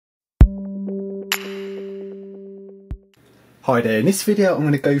Hi there, in this video I'm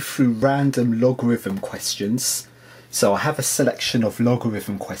going to go through random logarithm questions. So I have a selection of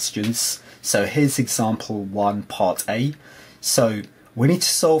logarithm questions. So here's example 1 part A. So we need to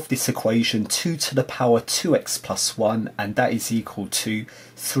solve this equation 2 to the power 2x plus 1, and that is equal to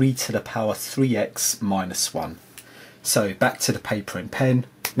 3 to the power 3x minus 1. So back to the paper and pen.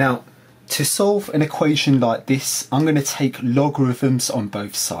 Now to solve an equation like this, I'm going to take logarithms on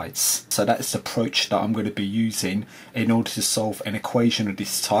both sides. So that's the approach that I'm going to be using in order to solve an equation of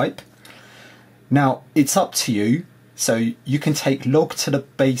this type. Now, it's up to you. So you can take log to the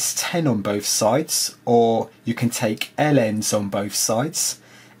base 10 on both sides, or you can take ln's on both sides.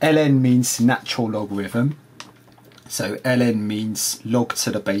 ln means natural logarithm. So ln means log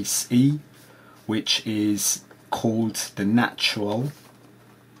to the base e, which is called the natural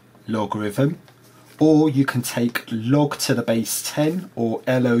logarithm, or you can take log to the base 10 or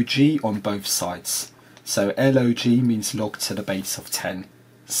log on both sides. So log means log to the base of 10.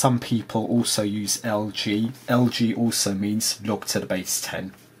 Some people also use lg. lg also means log to the base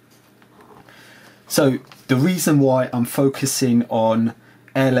 10. So the reason why I'm focusing on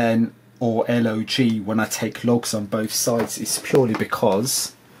ln or log when I take logs on both sides is purely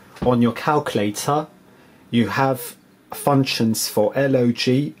because on your calculator you have functions for log.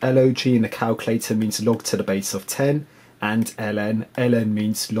 log in the calculator means log to the base of 10, and ln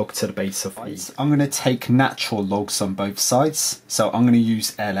means log to the base of 8. I'm going to take natural logs on both sides, so I'm going to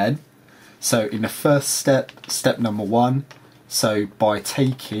use ln. So in the first step, step number 1, so by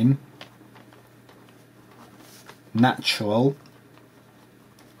taking natural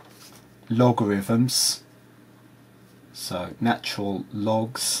logarithms, so natural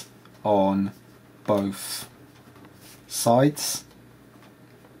logs on both sides.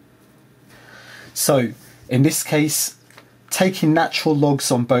 So in this case, taking natural logs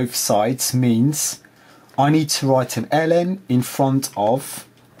on both sides means I need to write an ln in front of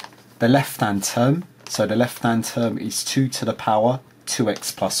the left hand term. So the left hand term is 2 to the power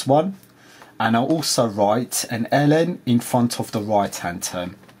 2x plus 1, and I'll also write an ln in front of the right hand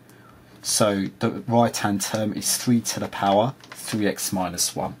term. So the right hand term is 3 to the power 3x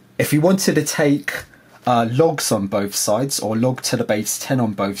minus 1. If you wanted to take logs on both sides, or log to the base 10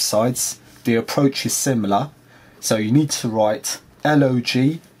 on both sides, the approach is similar. So you need to write log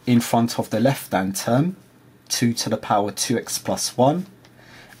in front of the left hand term, 2 to the power 2x plus 1,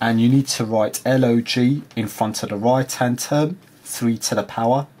 and you need to write log in front of the right hand term, 3 to the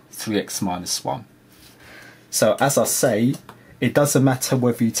power 3x minus 1. So as I say, it doesn't matter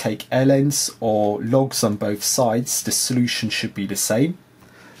whether you take ln's or logs on both sides, the solution should be the same.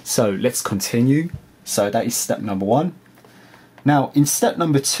 So let's continue. So that is step number 1. Now in step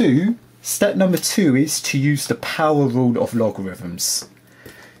number 2 is to use the power rule of logarithms.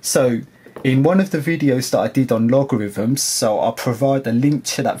 So in one of the videos that I did on logarithms, so I'll provide a link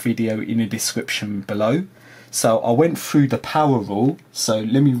to that video in the description below. So I went through the power rule. So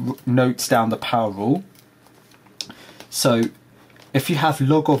let me note down the power rule. So if you have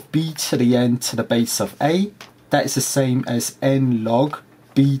log of b to the n to the base of a, that is the same as n log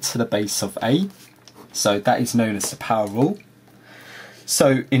b to the base of a. So that is known as the power rule.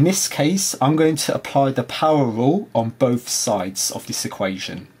 So in this case, I'm going to apply the power rule on both sides of this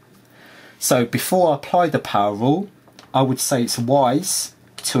equation. So before I apply the power rule, I would say it's wise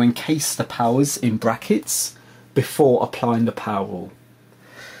to encase the powers in brackets before applying the power rule.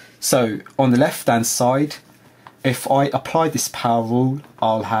 So on the left hand side, if I apply this power rule,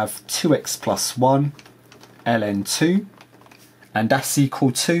 I'll have 2x plus 1 ln 2, and that's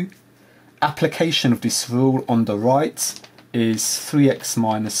equal to, application of this rule on the right is 3x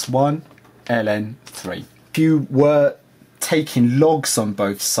minus 1 ln 3. If you were taking logs on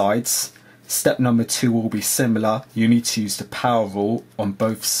both sides, step number 2 will be similar. You need to use the power rule on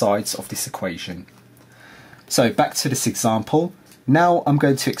both sides of this equation. So back to this example. Now I'm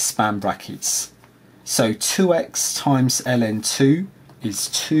going to expand brackets. So 2x times ln 2 is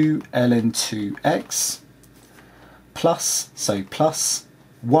 2 ln 2x plus, so plus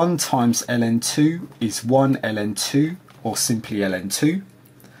 1 times ln 2 is 1 ln 2, or simply ln 2.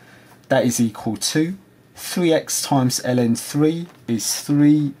 That is equal to 3x times ln 3 is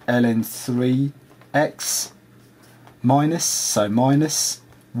 3 ln 3x minus, so minus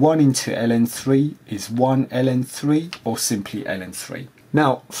 1 into ln 3 is 1 ln 3, or simply ln 3.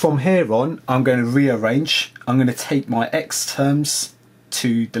 Now from here on, I'm going to rearrange. I'm going to take my x terms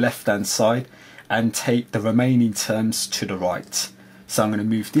to the left hand side and take the remaining terms to the right. So I'm going to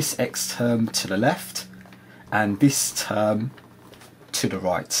move this x term to the left and this term to the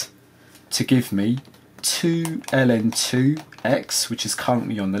right to give me 2 ln 2x, which is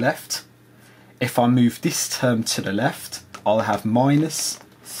currently on the left. If I move this term to the left, I'll have minus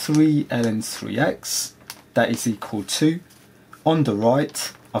 3 ln 3x, that is equal to, on the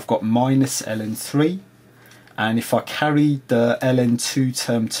right, I've got minus ln 3, and if I carry the ln 2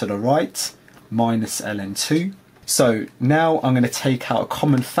 term to the right, minus ln 2. So now I'm going to take out a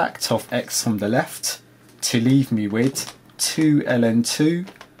common factor of x from the left to leave me with 2 ln 2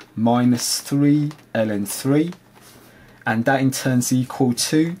 minus 3 ln 3, and that in turn is equal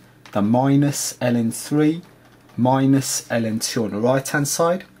to the minus ln 3 minus ln 2 on the right hand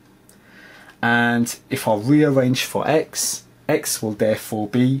side. And if I rearrange for x, x will therefore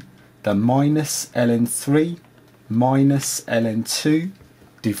be the minus ln 3 minus ln 2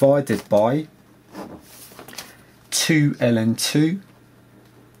 divided by 2 ln 2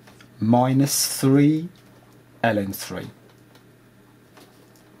 minus 3 ln 3.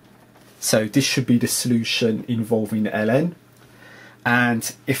 So this should be the solution involving ln.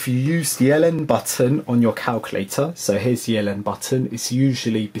 And if you use the ln button on your calculator, so here's the ln button, it's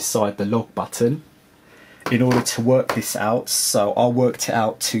usually beside the log button, in order to work this out. So I worked it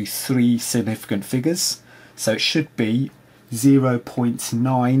out to 3 significant figures. So it should be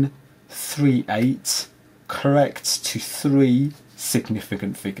 0.938 correct to 3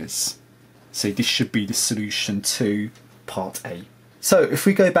 significant figures. So this should be the solution to part A. So if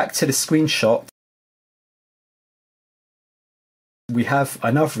we go back to the screenshot, we have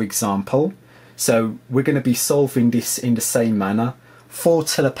another example. So we're going to be solving this in the same manner. 4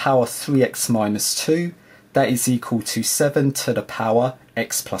 to the power 3x minus 2, that is equal to 7 to the power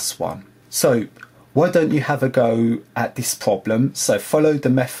x plus 1. So why don't you have a go at this problem? So follow the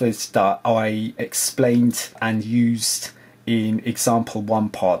methods that I explained and used in example 1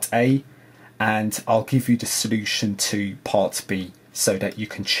 part A, and I'll give you the solution to part B so that you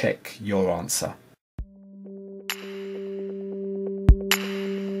can check your answer.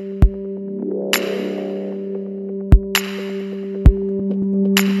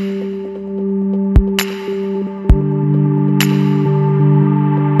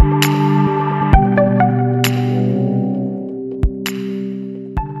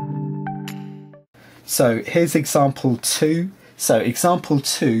 So here's example 2. So example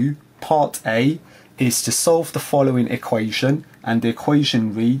 2, part A, is to solve the following equation, and the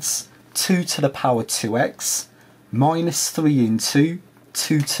equation reads 2 to the power 2x minus 3 into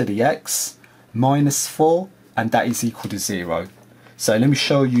 2 to the x minus 4, and that is equal to 0. So let me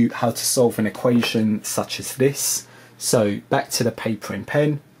show you how to solve an equation such as this. So back to the paper and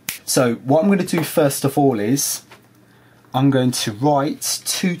pen. So what I'm going to do first of all is I'm going to write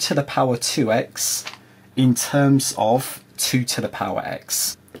 2 to the power 2x in terms of 2 to the power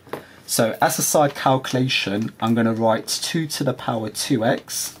x. So as a side calculation, I'm going to write 2 to the power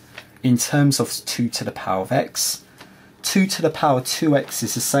 2x in terms of 2 to the power of x. 2 to the power 2x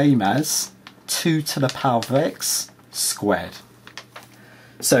is the same as 2 to the power of x squared.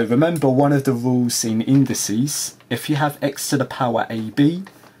 So remember one of the rules in indices, if you have x to the power ab,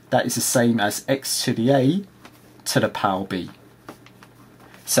 that is the same as x to the a to the power b.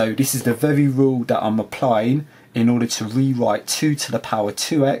 So this is the very rule that I'm applying in order to rewrite 2 to the power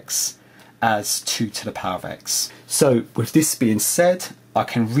 2x as 2 to the power of x. So with this being said, I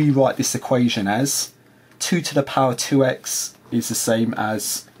can rewrite this equation as 2 to the power 2x is the same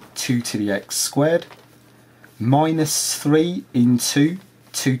as 2 to the x squared minus 3 into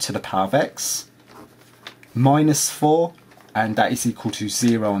 2 to the power of x minus 4, and that is equal to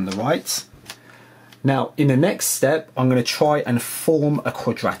 0 on the right. Now in the next step, I'm going to try and form a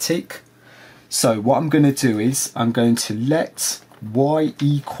quadratic. So what I'm going to do is I'm going to let y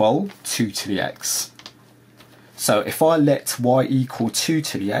equal 2 to the x. So if I let y equal 2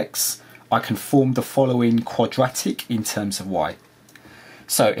 to the x, I can form the following quadratic in terms of y.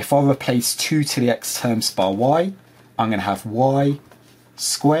 So if I replace 2 to the x terms by y, I'm going to have y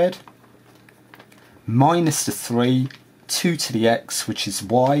squared minus the 3, 2 to the x, which is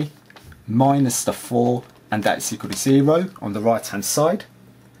y, minus the 4, and that's equal to 0 on the right hand side.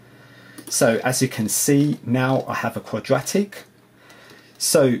 So as you can see, now I have a quadratic.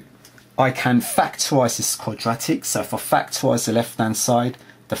 So I can factorize this quadratic. So if I factorize the left hand side,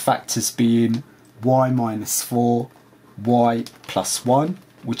 the factors being y minus 4, y plus 1,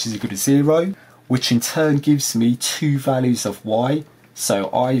 which is equal to 0, which in turn gives me two values of y. So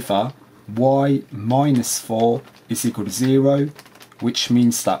either y minus 4 is equal to 0, which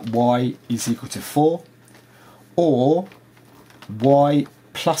means that y is equal to 4, or y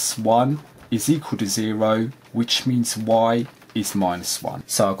plus 1 is equal to 0, which means y is minus 1.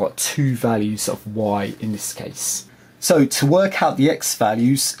 So I've got two values of y in this case. So to work out the x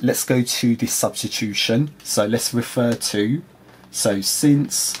values, let's go to this substitution. So let's refer to, so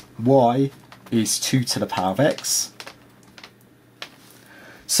since y is 2 to the power of x,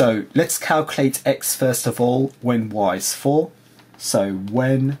 So let's calculate x first of all when y is 4. So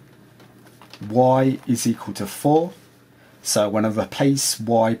when y is equal to 4, so when I replace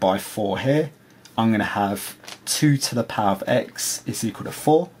y by 4 here, I'm going to have 2 to the power of x is equal to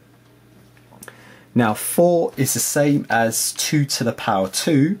 4. Now 4 is the same as 2 to the power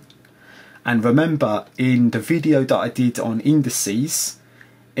 2. And remember, in the video that I did on indices,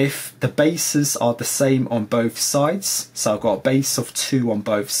 if the bases are the same on both sides, so I've got a base of 2 on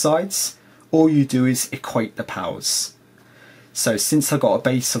both sides, all you do is equate the powers. So since I've got a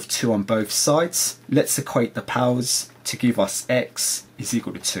base of 2 on both sides, let's equate the powers to give us x is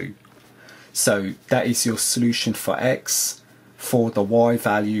equal to 2. So that is your solution for x for the y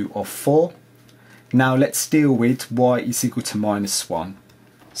value of 4. Now let's deal with y is equal to minus 1.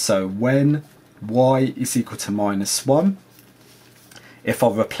 So when y is equal to minus 1, if I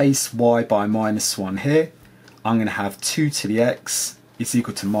replace y by minus 1 here, I'm going to have 2 to the x is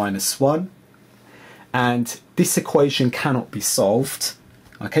equal to minus 1. And this equation cannot be solved.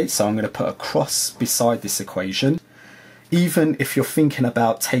 Okay, so I'm going to put a cross beside this equation. Even if you're thinking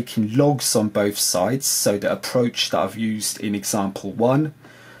about taking logs on both sides, so the approach that I've used in example 1,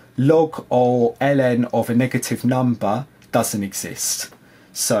 log or ln of a negative number doesn't exist.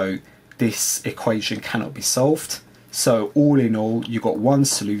 So this equation cannot be solved. So all in all, you've got one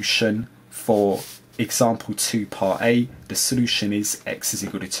solution for example 2 part A. The solution is x is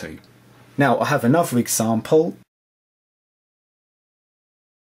equal to 2. Now I have another example.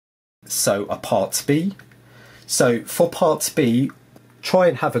 So a part B. So for part B, try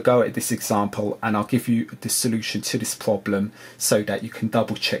and have a go at this example and I'll give you the solution to this problem so that you can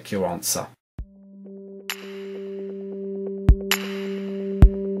double check your answer.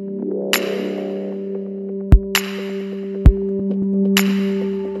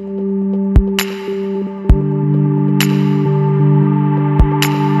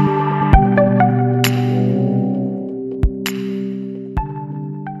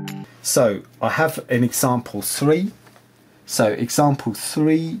 So I have an example 3. So example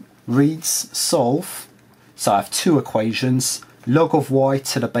 3 reads solve. So I have two equations. Log of y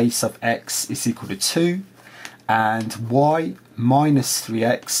to the base of x is equal to 2 and y minus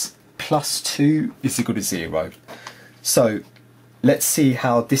 3x plus 2 is equal to 0. So let's see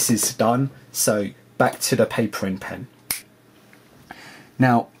how this is done. So back to the paper and pen.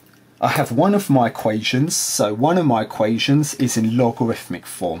 Now I have one of my equations. So one of my equations is in logarithmic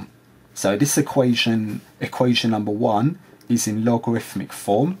form. So this equation number 1 is in logarithmic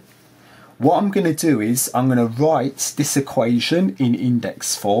form. What I'm going to do is I'm going to write this equation in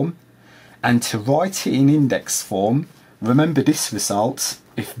index form. And to write it in index form, remember this result.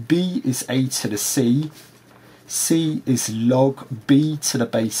 If b is a to the c, c is log b to the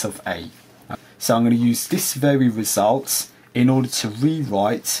base of a. So I'm going to use this very result in order to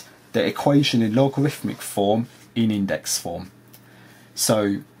rewrite the equation in logarithmic form in index form.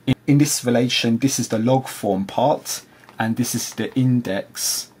 So in this relation, this is the log form part and this is the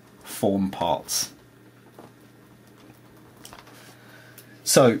index form part.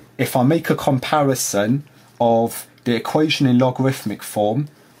 So if I make a comparison of the equation in logarithmic form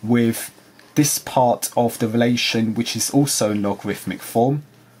with this part of the relation which is also in logarithmic form,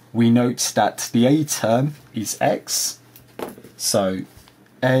 we note that the a term is x, so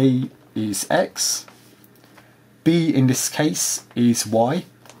a is x, b in this case is y,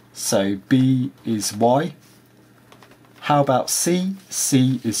 so b is y. How about c?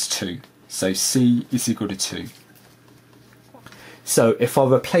 C is 2, so c is equal to 2. So if I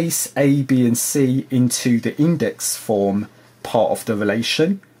replace a, b and c into the index form part of the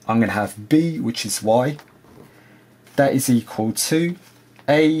relation, I'm going to have b, which is y, that is equal to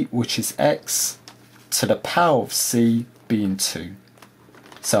a, which is x, to the power of c being 2.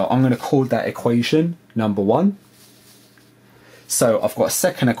 So I'm going to call that equation number 1. So I've got a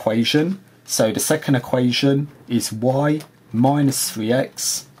second equation. So the second equation is y minus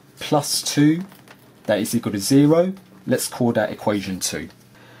 3x plus 2, that is equal to 0. Let's call that equation 2.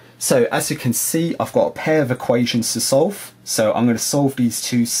 So as you can see, I've got a pair of equations to solve. So I'm going to solve these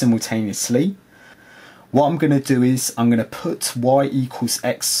two simultaneously. What I'm going to do is I'm going to put y equals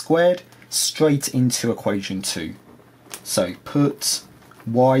x squared straight into equation 2. So put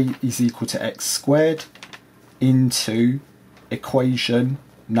y is equal to x squared into equation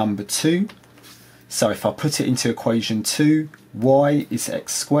number 2. So if I put it into equation 2, y is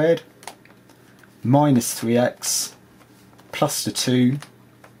x squared minus 3x plus the 2,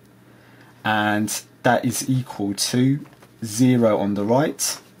 and that is equal to 0 on the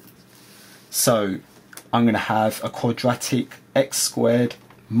right. So I'm going to have a quadratic x squared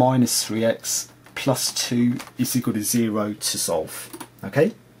minus 3x plus 2 is equal to 0 to solve.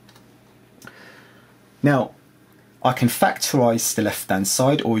 Okay. Now, I can factorise the left-hand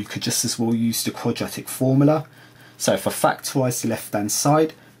side, or you could just as well use the quadratic formula. So if I factorise the left-hand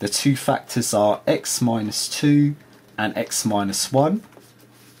side, the two factors are x minus 2 and x minus 1.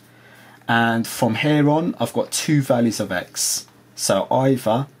 And from here on, I've got two values of x. So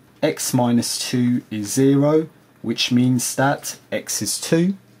either x minus 2 is 0, which means that x is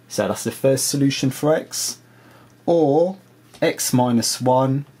 2. So that's the first solution for x. Or x minus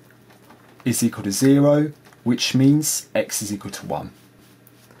 1 is equal to 0, which means x is equal to 1.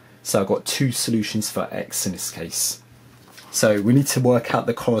 So I've got two solutions for x in this case. So we need to work out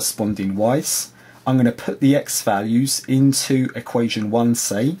the corresponding y's. I'm going to put the x values into equation 1,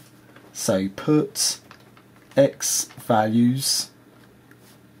 say. So put x values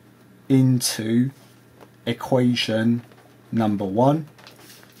into equation number 1.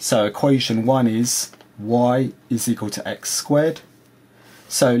 So equation 1 is y is equal to x squared.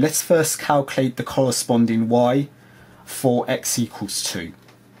 So let's first calculate the corresponding y for x equals 2.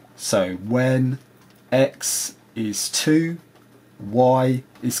 So when x is 2, y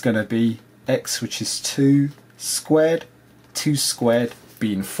is going to be x, which is 2 squared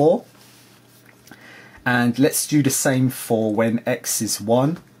being 4. And let's do the same for when x is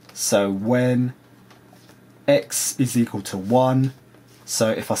 1. So when x is equal to 1, so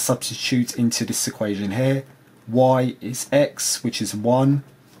if I substitute into this equation here, y is x, which is 1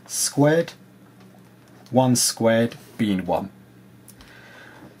 squared being 1.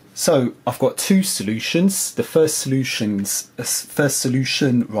 So I've got two solutions. The first solution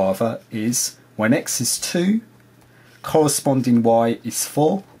is when x is 2, corresponding y is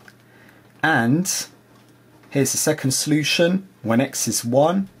 4, and here's the second solution, when x is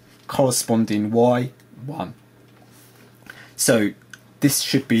 1, corresponding y 1. So this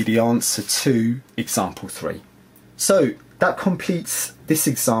should be the answer to example 3. So that completes this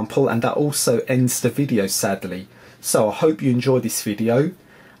example, and that also ends the video, sadly. So I hope you enjoyed this video.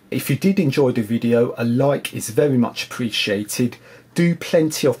 If you did enjoy the video, a like is very much appreciated. Do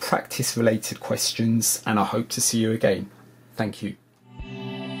plenty of practice related questions, and I hope to see you again. Thank you.